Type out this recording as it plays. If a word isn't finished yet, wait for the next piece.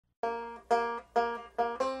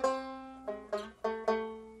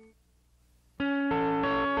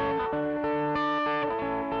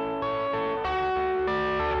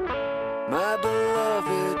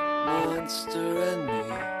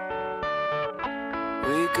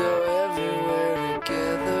go everywhere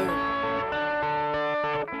together,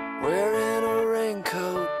 wearing a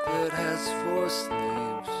raincoat that has 4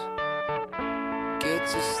 sleeves,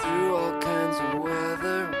 gets us through all kinds of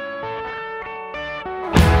weather.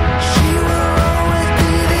 She will always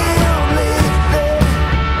be the only thing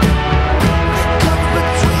that comes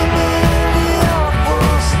between me and the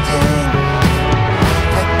awful sting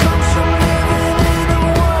that comes from living in a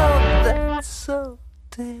world that's so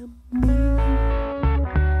damn mean.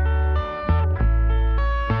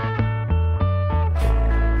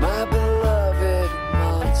 My beloved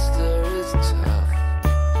monster is tough.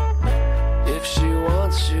 If she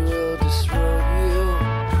wants, she will disrobe you.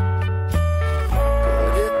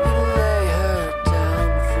 But if you lay her down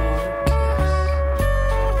for a kiss,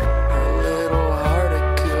 her little heart, it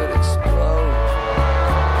could explode.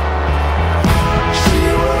 She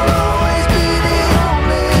will always be the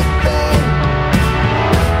only thing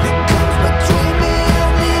that comes between me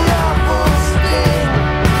and the awful sting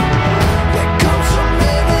that comes from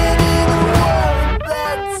living in a world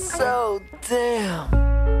that's so damn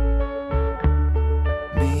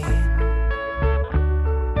mean.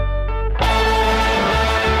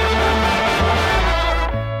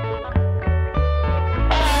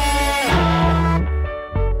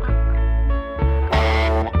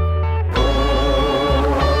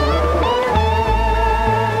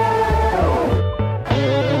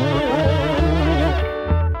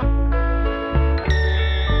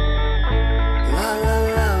 La la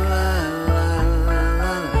la la la la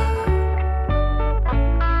la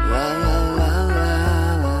la la la la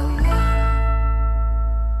la.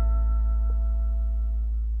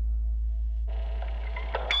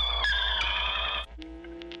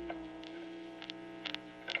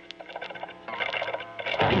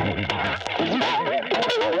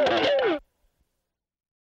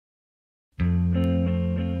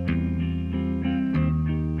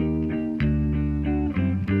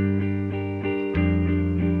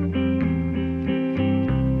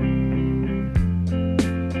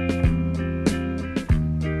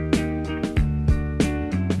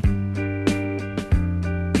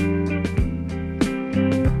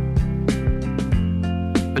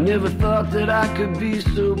 I never thought that I could be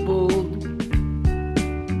so bold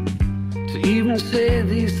to even say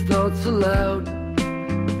these thoughts aloud.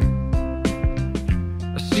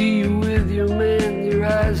 I see you with your man, your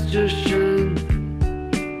eyes just shine,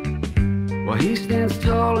 while he stands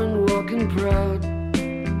tall and walking proud.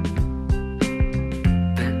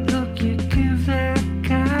 That look you give that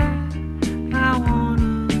guy, I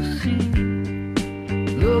wanna see,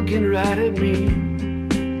 looking right at me.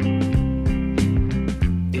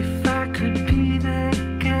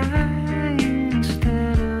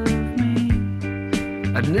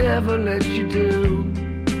 I'd never let you down.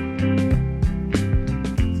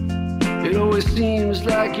 It always seems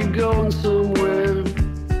like you're going somewhere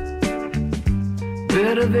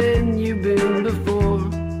better than you've been before.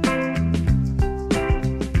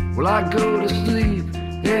 Well, I go to sleep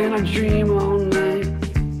and I dream all night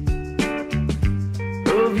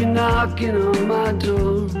of you knocking on my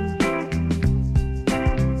door.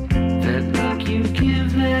 That look you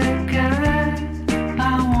give that guy, I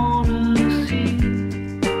wanna see,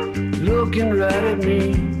 looking right at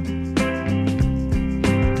me.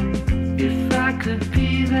 If I could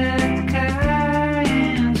be that guy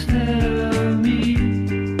instead of me,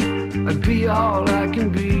 I'd be all I can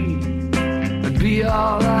be. I'd be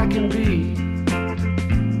all I can be.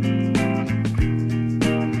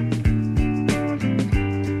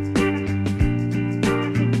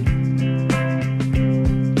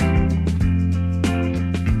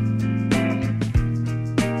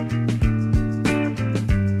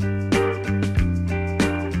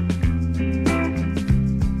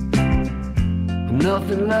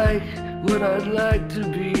 Nothing like what I'd like to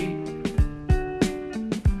be.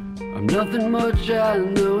 I'm nothing much, I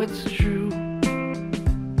know it's true.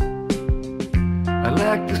 I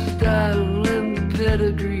lack the style and the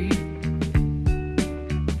pedigree,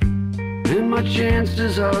 and my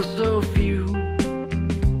chances are so few.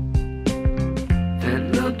 That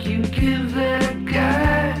look you give that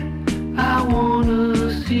guy, I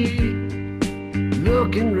wanna see,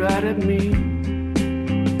 looking right at me.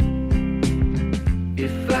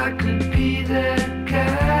 If I could be that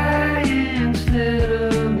guy instead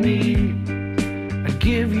of me, I'd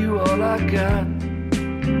give you all I got.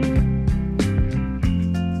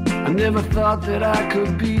 I never thought that I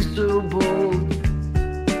could be so bold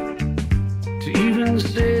to even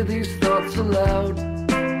say these thoughts aloud.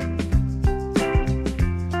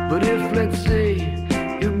 But if, let's say,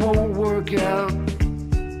 it won't work out,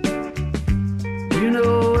 you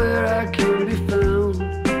know where I can be found.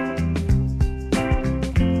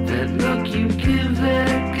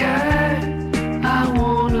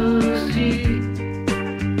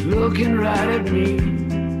 right at me.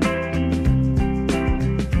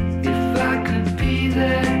 If I could be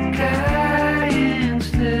that guy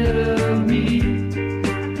instead of me,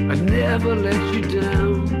 I'd never let you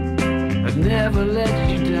down, I'd never let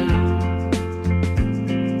you down.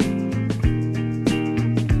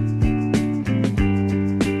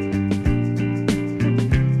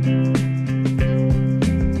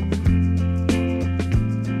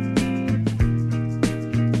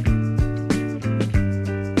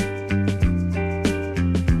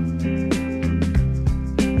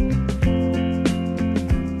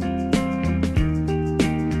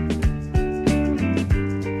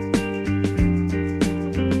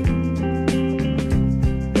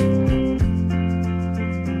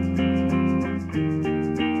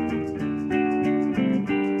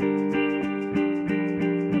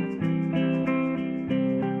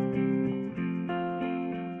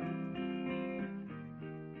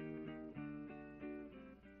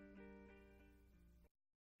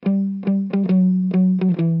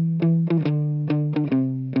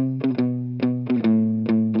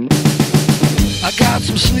 I got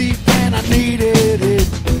some sleep and I needed it.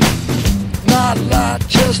 Not a lot,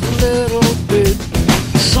 just a little bit.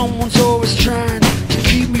 Someone's always trying to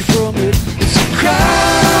keep me from it. It's a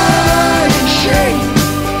crying shame.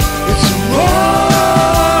 It's a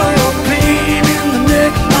royal pain in the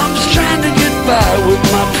neck. I'm just trying to get by with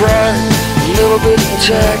my pride a little bit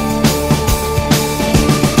intact.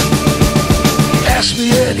 Ask me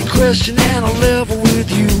any question and I'll level with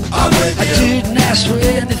you. I didn't ask for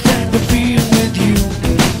anything but being with you.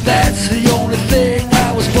 That's the only thing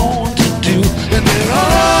I was born to do. And they're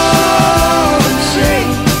all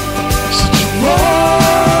insane. Such a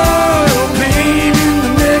royal pain in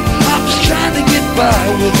the neck. I'm just trying to get by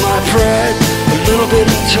with my pride a little bit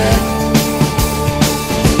intact.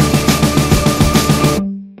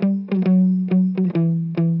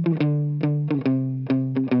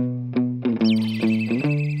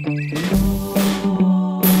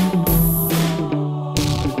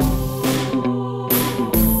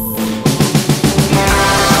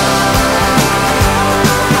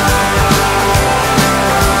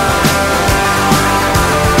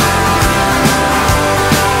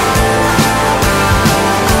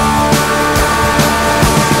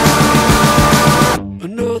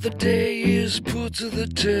 Another day is put to the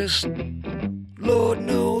test. Lord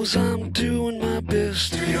knows I'm doing my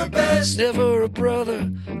best. Do your best. Never a brother,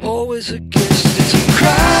 always a guest. It's a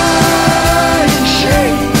crying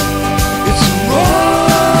shame. It's a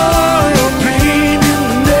royal pain in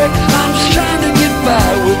the neck. I'm just trying to get by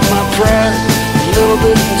with my pride a little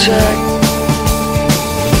bit intact.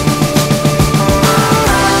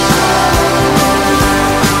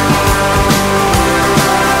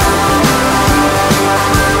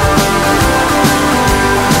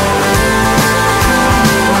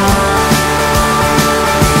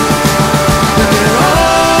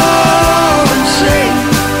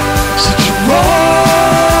 Such a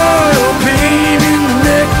royal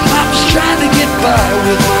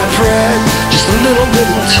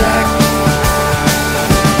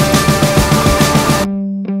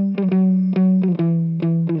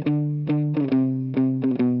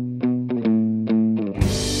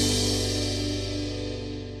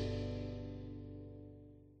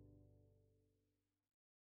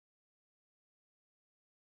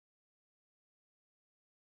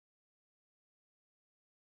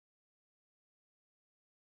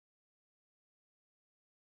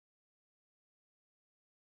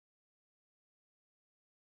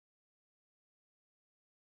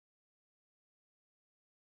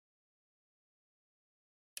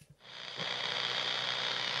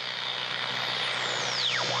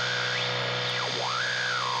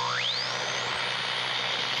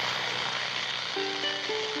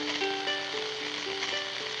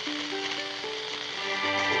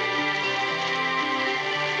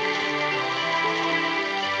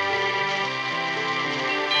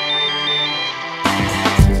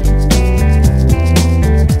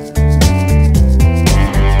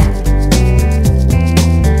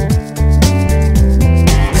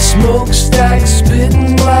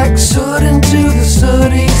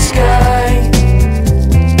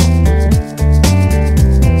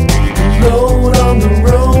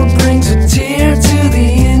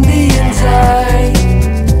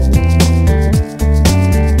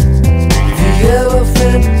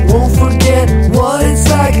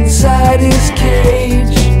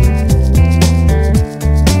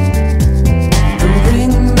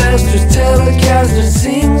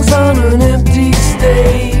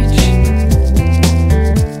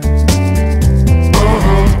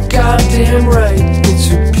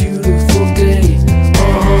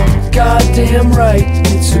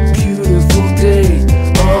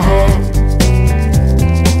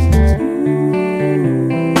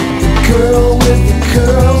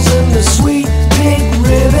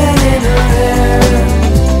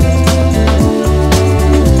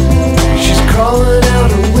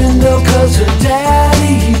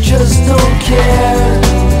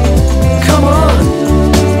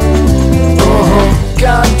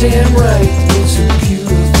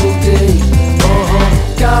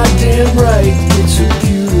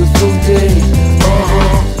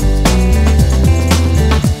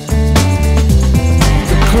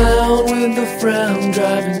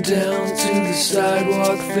going down to the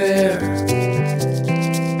sidewalk fair.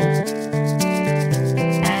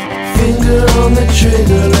 Finger on the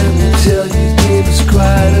trigger, let me tell you, gave us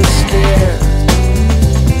quite a scare.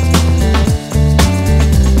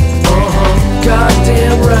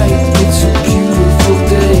 Goddamn right, it's a beautiful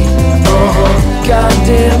day.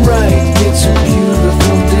 Goddamn right, it's a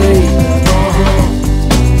beautiful day.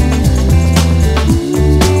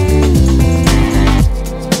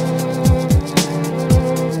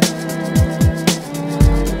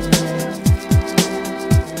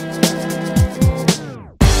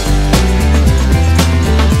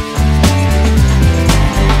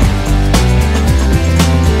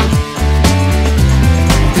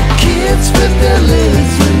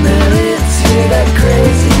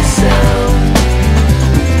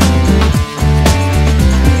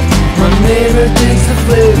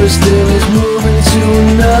 Still is moving to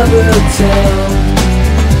another town,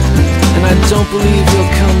 and I don't believe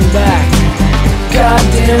he'll come back.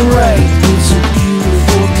 Goddamn right, it's a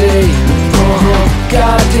beautiful day.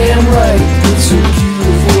 Goddamn right, it's a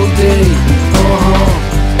beautiful day.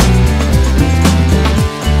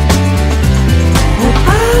 Well,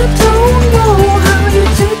 I don't know how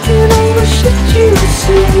you're taking all the shit you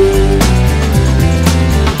see.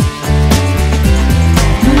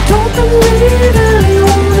 Don't believe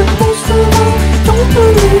anyone, and most of all, don't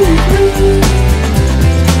believe me.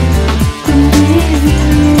 Believe you.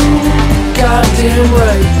 Goddamn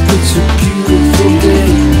right, it's a beautiful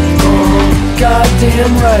day.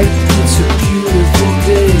 Goddamn right, it's a beautiful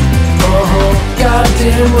day.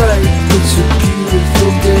 Goddamn right, it's a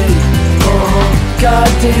beautiful day.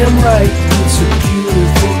 Goddamn right, it's a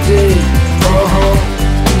beautiful day.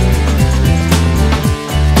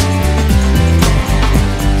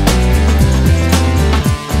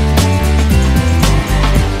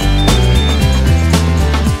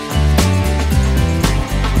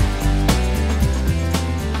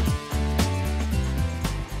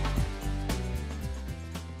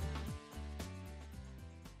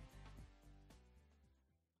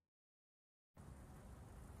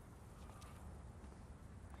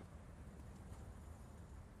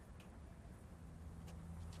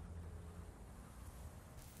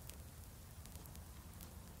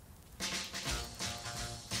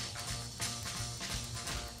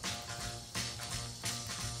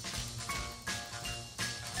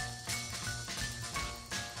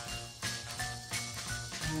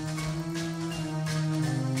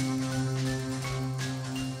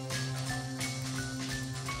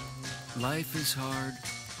 Life is hard,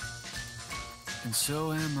 and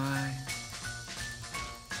so am I.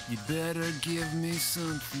 You better give me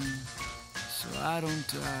something so I don't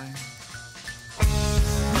die.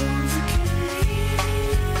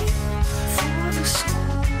 For the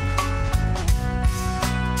soul,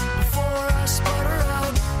 before I sputter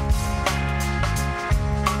out,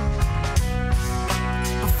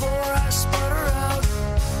 before I sputter out.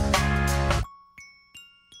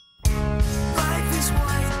 Life is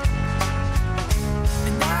white,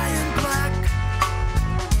 and I am black.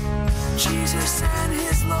 Jesus and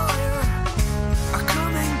his lawyer are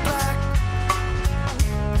coming back.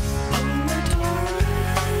 On the dark,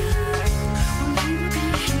 will you be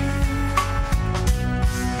here?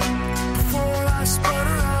 Before I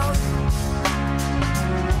sputter out,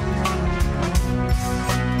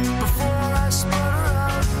 before I sputter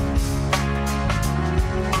out,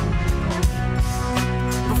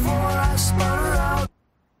 before I sputter out.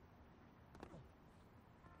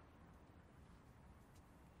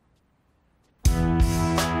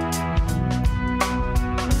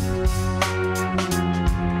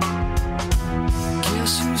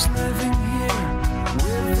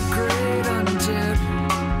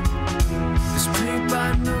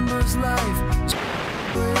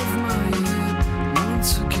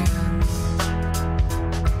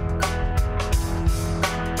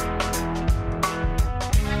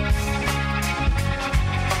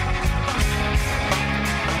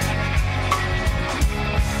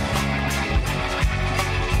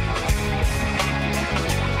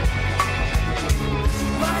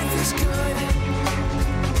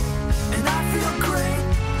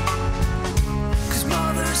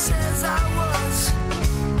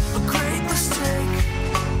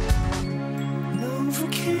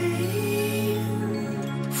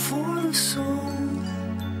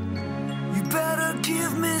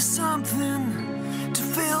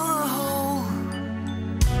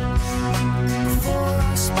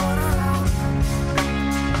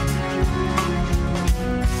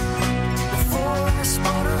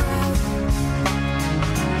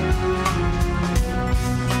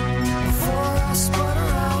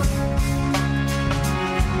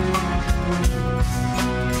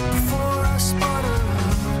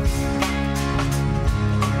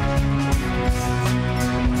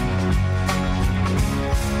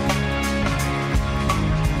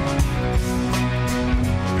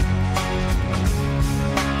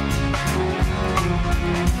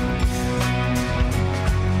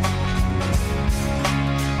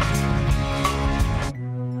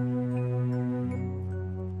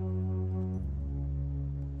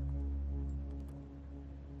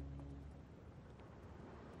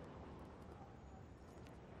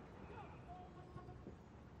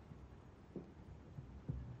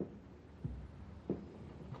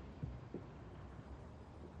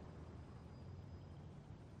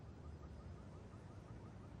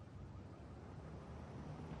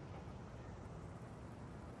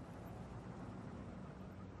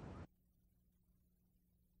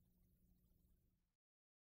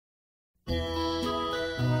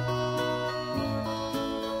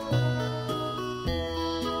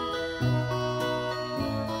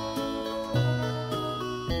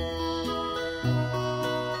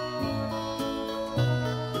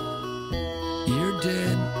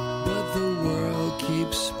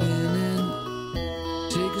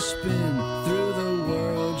 spin through the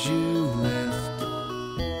world you left.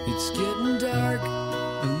 It's getting dark,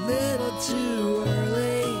 a little too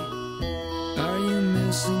early. Are you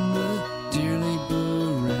missing the dearly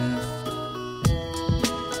bereft?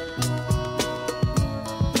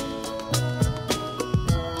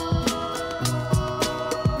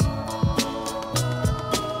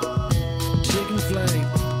 Taking flight,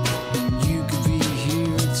 and you could be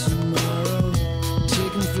here tomorrow.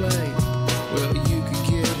 Taking flight, well, you could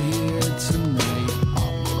get here tonight.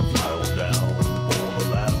 I'm gonna fly on down for the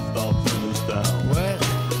last stop in this town. What?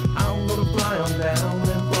 I'm gonna fly on down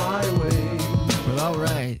and fly away. Well,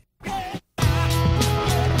 alright.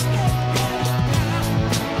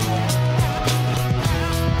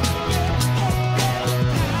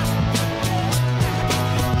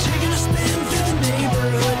 Taking a spin through the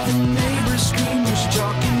neighborhood, the neighbors scream what you're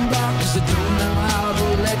talking about. 'Cause I don't know how to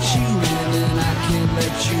let you in, and I can't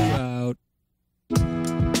let you out.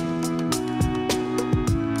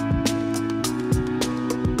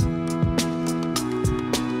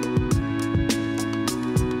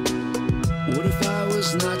 What if I was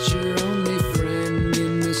not your only friend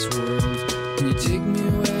in this world? Can you take me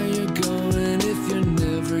where you're going if you're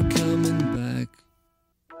never coming back?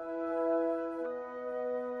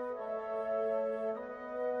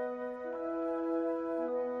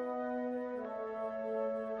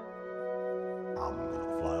 I'm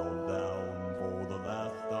gonna fly on down for the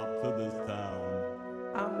last stop to this town.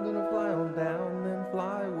 I'm gonna fly on down and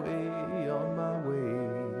fly away on my way.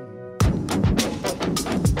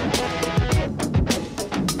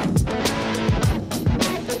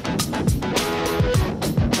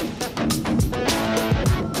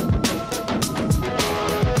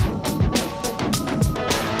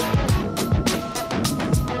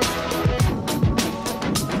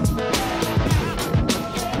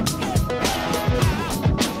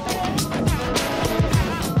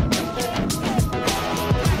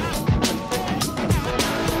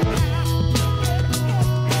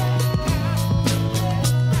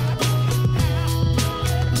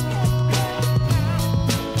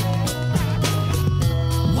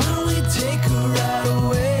 Why don't we take a ride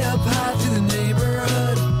away up high through the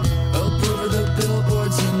neighborhood, up over the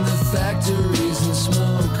billboards and the factories and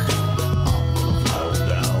smoke? I'm gonna fly on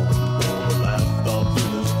down for the last stop in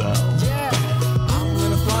this town. Yeah, I'm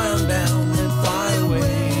gonna fly on down and fly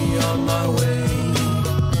away on my way.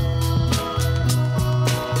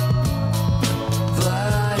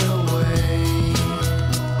 Fly away.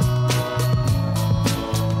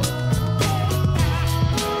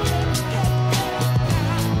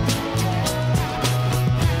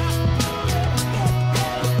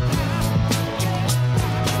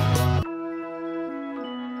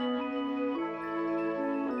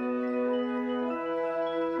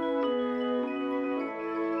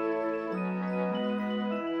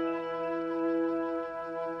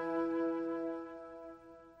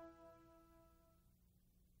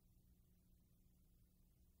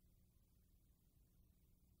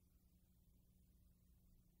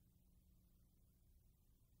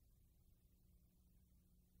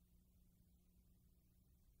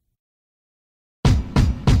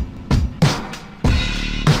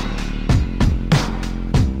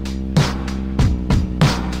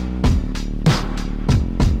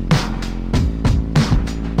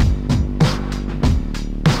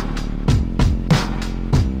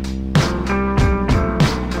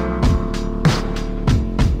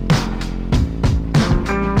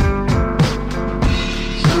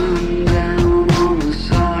 Sundown on a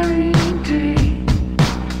sorry day.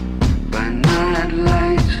 By night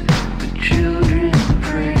lights, the children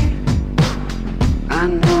pray. I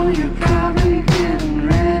know you're probably getting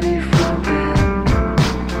ready for bed.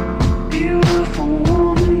 Beautiful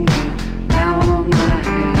woman, get out of my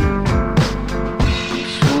head. I'm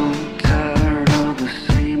so tired of the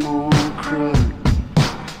same old crud.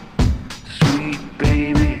 Sweet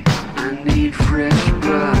baby, I need fresh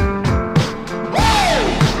blood.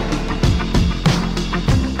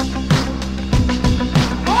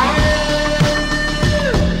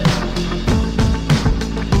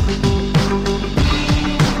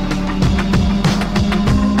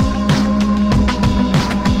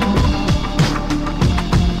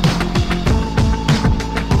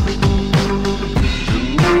 The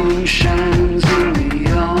moon shines in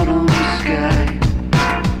the autumn sky,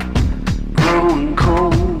 growing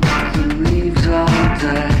cold, the leaves all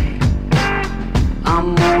die. I'm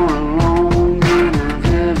more alone than I've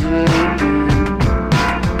ever been.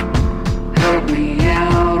 Help me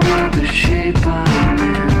out with the shape I'm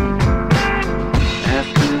in.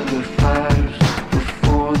 After the fires,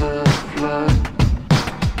 before the flood,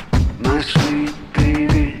 my sweet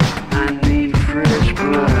baby, I need fresh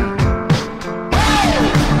blood.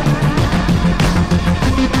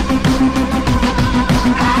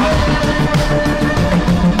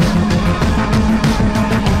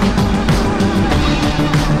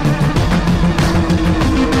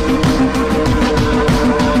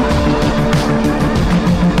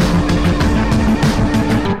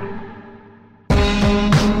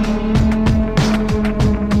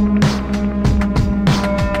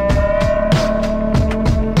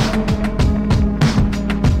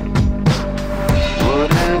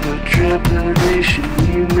 trepidation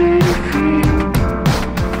you may feel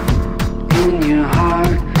in your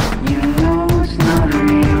heart, you know it's not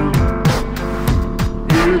real.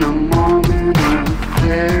 In a moment of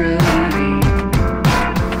clarity,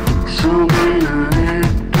 some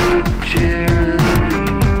inadequate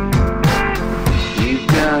charity, you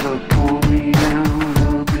gotta pull me out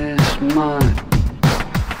of this mud.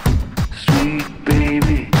 Sweet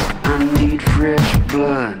baby, I need fresh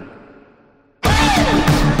blood.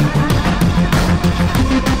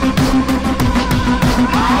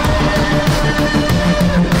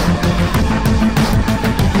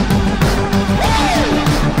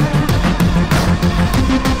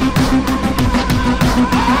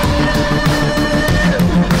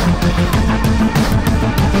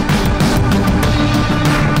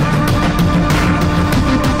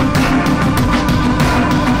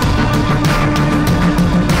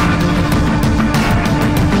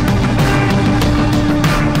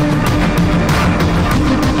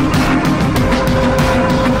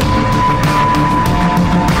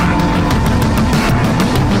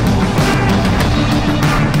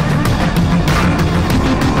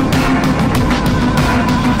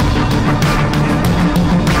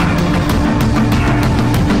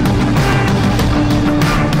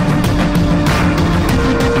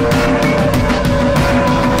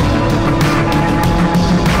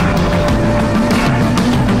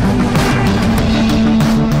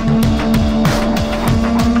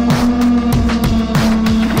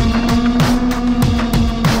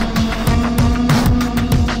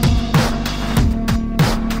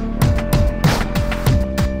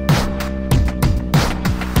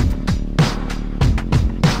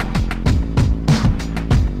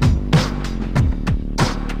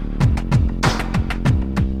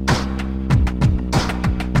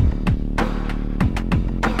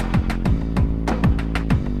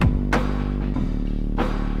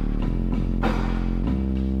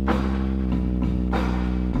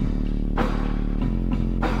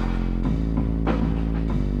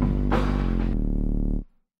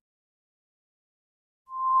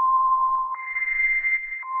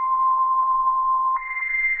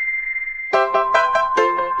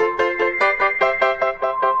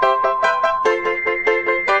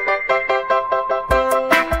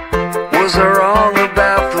 Was I wrong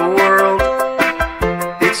about the world?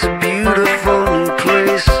 It's a beautiful new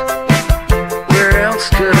place. Where else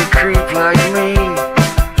could a creep like me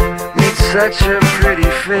meet such a pretty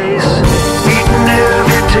face? Eating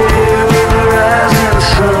every day with the rising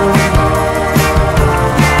sun.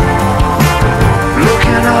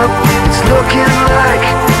 Looking up, it's looking like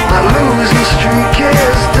my losing streak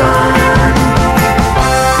is done.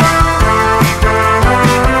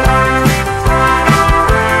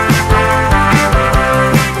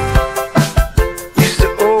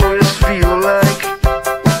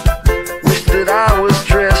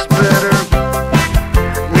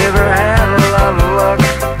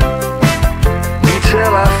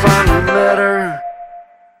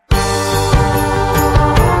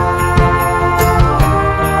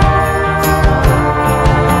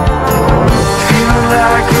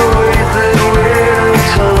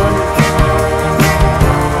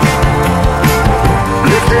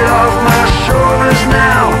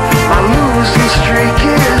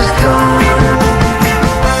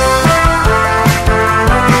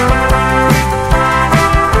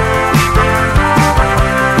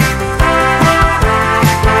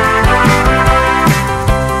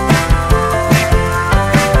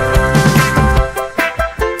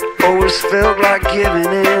 Felt like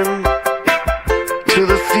giving in to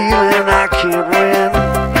the feeling I can't win,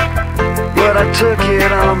 but I took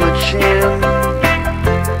it on the chin.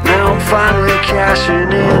 Now I'm finally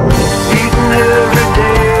cashing in, eating every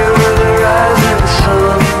day with the rising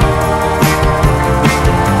sun.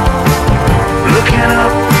 Looking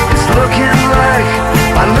up, it's looking like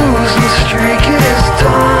my losing streak is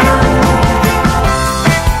done.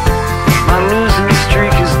 My losing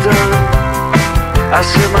streak is done. I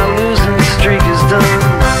said my losing streak is done.